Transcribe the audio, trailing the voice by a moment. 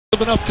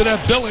Living up to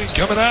that billing,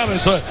 coming out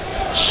as a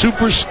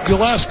super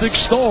scholastic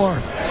star.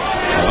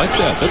 I like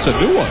that. That's a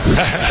new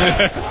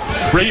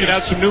one. Bringing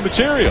out some new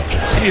material.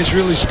 He is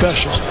really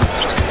special.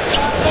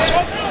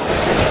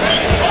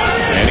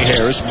 Manny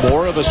Harris,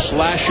 more of a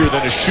slasher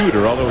than a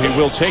shooter, although he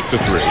will take the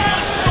three.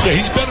 Yeah,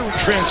 he's better in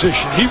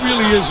transition. He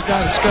really is a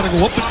guy that's got to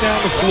go up and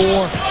down the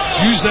floor,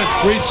 use that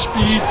great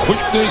speed,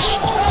 quickness.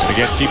 And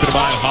again, keep in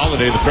mind,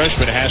 Holiday, the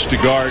freshman, has to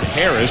guard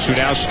Harris, who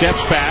now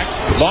steps back,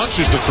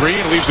 launches the three,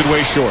 and leaves it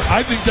way short.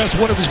 I think that's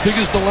one of his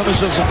biggest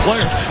dilemmas as a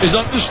player, is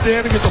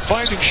understanding and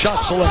defining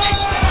shot selection.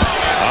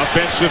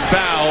 Offensive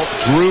foul,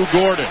 Drew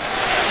Gordon.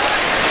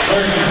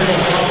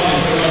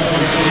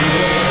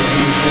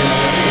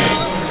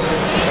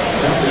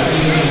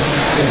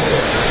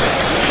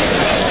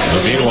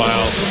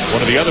 Meanwhile,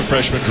 one of the other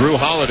freshmen, Drew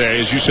Holiday,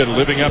 as you said,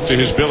 living up to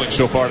his billing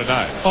so far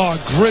tonight. Oh,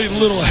 great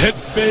little head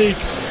fake.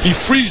 He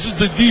freezes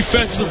the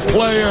defensive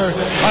player.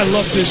 I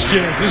love this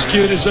kid. This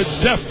kid is a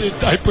definite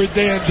diaper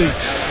dandy.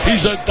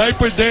 He's a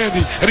diaper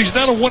dandy, and he's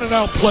not a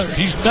one-and-out player.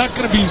 He's not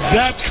going to be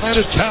that kind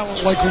of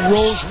talent like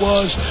Rose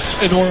was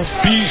or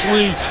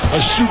Beasley,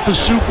 a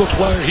super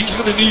player. He's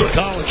going to need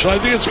college, so I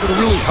think it's going to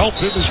really help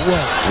him as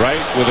well. Right,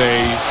 with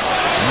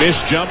a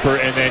missed jumper,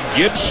 and then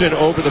Gibson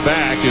over the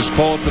back is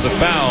called for the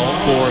foul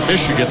for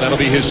Michigan. That'll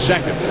be his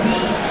second.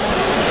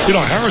 You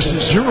know, Harris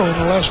is 0 in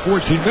the last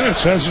 14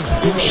 minutes, hasn't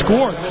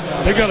scored.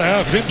 They got to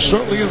have him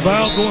certainly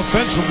involved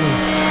offensively.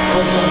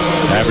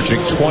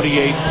 Averaging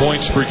 28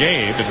 points per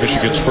game in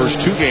Michigan's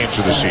first 2 games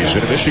of the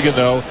season. Michigan,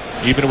 though,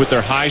 even with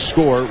their high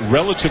score,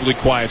 relatively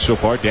quiet so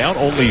far, down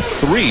only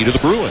 3 to the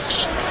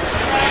Bruins.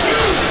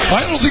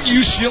 I don't think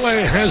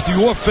UCLA has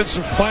the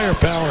offensive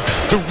firepower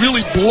to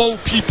really blow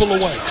people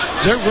away.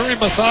 They're very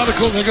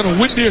methodical. They're going to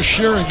win their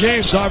share of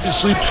games,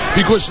 obviously,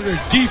 because of their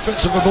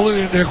defensive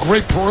ability and their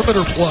great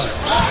perimeter play.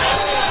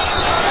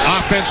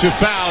 Offensive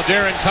foul,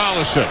 Darren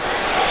Collison.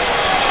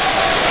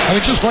 I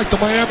mean, just like the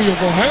Miami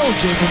of Ohio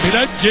game. I mean,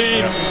 that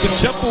game, the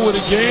tempo of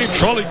the game,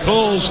 Charlie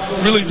Coles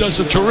really does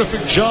a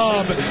terrific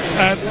job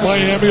at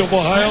Miami of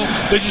Ohio.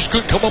 They just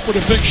couldn't come up with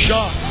a big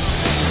shot.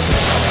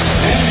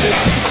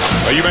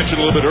 You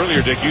mentioned a little bit earlier,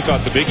 Dick, you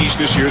thought the Big East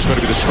this year is going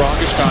to be the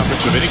strongest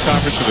conference of any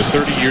conference in the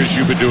 30 years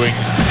you've been doing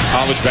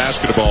college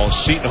basketball.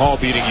 Seton Hall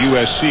beating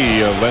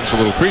USC lends a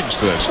little credence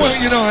to that. Well,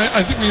 you know,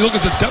 I think when you look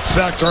at the depth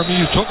factor, I mean,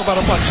 you talk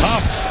about up on top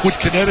with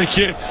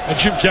Connecticut and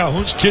Jim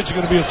Calhoun's kids are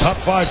going to be a top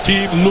 5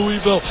 team.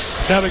 Louisville,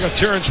 now they got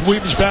Terrence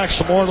Williams back,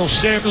 Samardo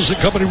Samuels and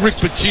company.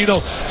 Rick Pitino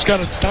has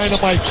got a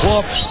dynamite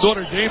club.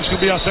 Notre Dame's going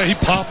to be outside. He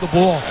palmed the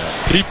ball.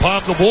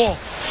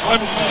 I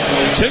mean,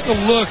 take a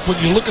look when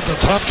you look at the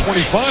top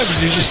 25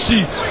 and you just see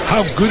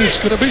how good it's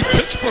going to be.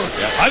 Pittsburgh,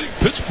 I think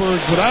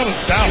Pittsburgh, without a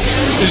doubt,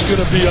 is going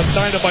to be a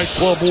dynamite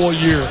club all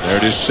year. There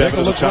it is, 7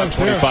 of the top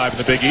 25 in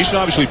the Big East. And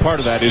obviously part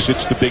of that is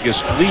it's the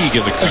biggest league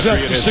in the country.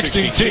 Exactly, it has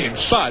 16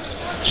 teams. But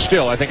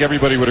still, I think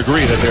everybody would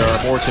agree that there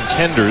are more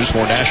contenders,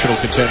 more national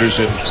contenders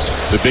in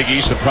the Big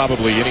East than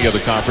probably any other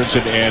conference.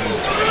 And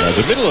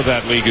the middle of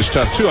that league is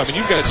tough, too. I mean,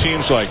 you've got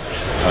teams like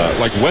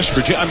West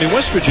Virginia. I mean,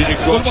 West Virginia.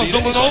 What about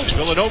Villanova?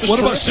 Villanova's what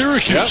about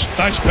Syracuse? Yep.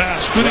 Nice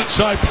pass. Good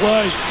inside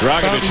play.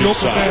 Dragovich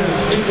inside.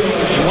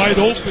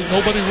 Wide open.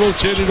 Nobody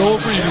rotated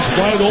over. He was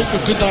wide open.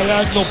 Good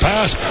diagonal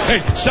pass.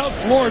 Hey, South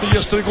Florida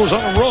yesterday goes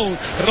on the road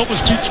and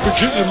almost beats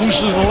Virginia,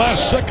 loses in the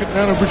last second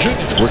out of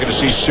Virginia. We're going to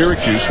see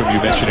Syracuse, from you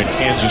mentioned, in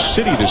Kansas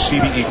City, the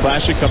CBE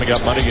Classic coming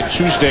up Monday and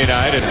Tuesday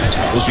night, and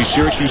we'll see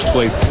Syracuse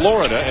play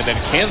Florida and then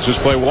Kansas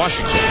play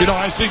Washington. You know,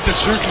 I think that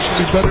Syracuse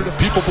will be better than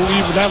people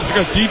believe. And now they've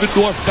got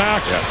Devendorf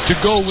back to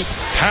go with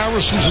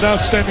Harris, who's an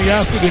outstanding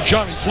athlete, and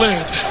Johnny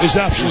Flynn is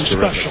absolutely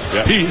special.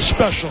 Yep. He is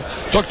special.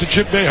 Talked to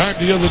Jim Boeheim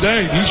the other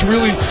day. He's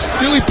really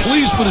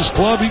pleased with his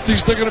club. He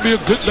thinks they're going to be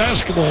a good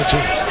basketball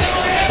team.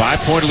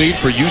 5-point lead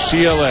for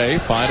UCLA.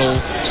 Final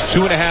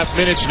 2.5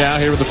 minutes now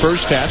here in the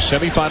first half.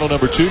 Semifinal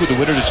number 2 with the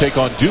winner to take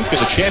on Duke in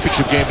the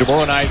championship game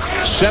tomorrow night,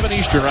 7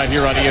 Eastern, right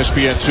here on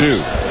ESPN2.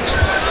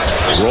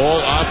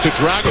 Roll off to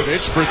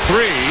Dragovich for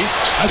 3.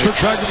 That's what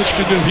Dragovich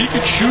can do. He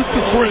can shoot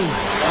the 3.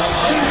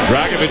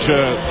 Dragovich,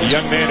 a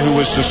young man who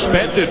was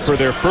suspended for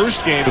their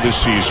first game of the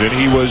season.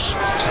 He was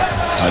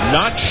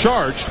not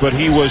charged, but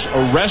he was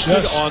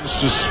arrested on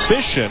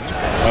suspicion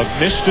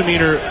of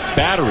misdemeanor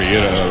battery,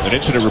 an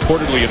incident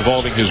reportedly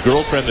involving his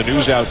girlfriend. The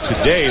news out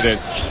today that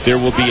there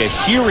will be a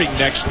hearing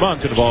next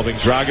month involving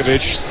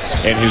Dragovich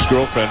and his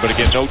girlfriend, but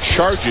again, no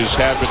charges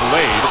have been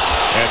laid,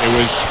 and it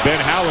was Ben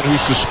Howland who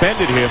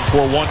suspended him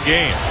for 1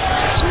 game.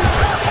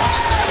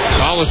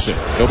 Collison,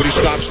 nobody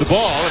stops the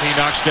ball, and he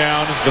knocks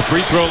down the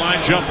free throw line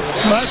jumper.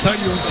 Well, that's how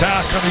you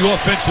attack on the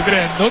offensive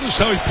end. Notice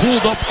how he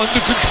pulled up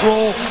under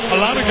control. A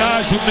lot of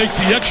guys would make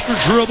the extra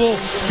dribble,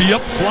 be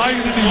up flying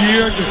in the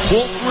air, get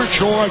called for a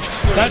charge.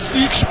 That's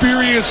the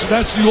experience, and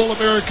that's the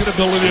All-American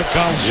ability of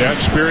Collison. Yeah,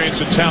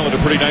 experience and talent, a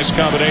pretty nice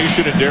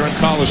combination, and Darren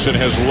Collison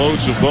has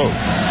loads of both.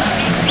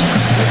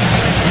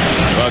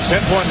 A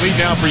 10-point lead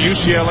now for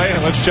UCLA,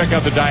 and let's check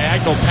out the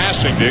diagonal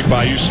passing dig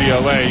by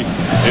UCLA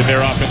in their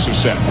offensive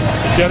set.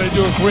 Yeah, they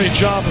do a great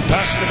job of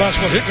passing the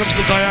basketball. Here comes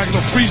the diagonal,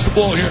 freeze the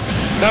ball here.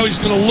 Now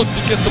he's going to look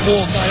to get the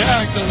ball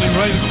diagonally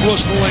right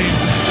across the lane,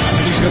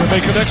 and he's going to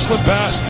make an excellent pass.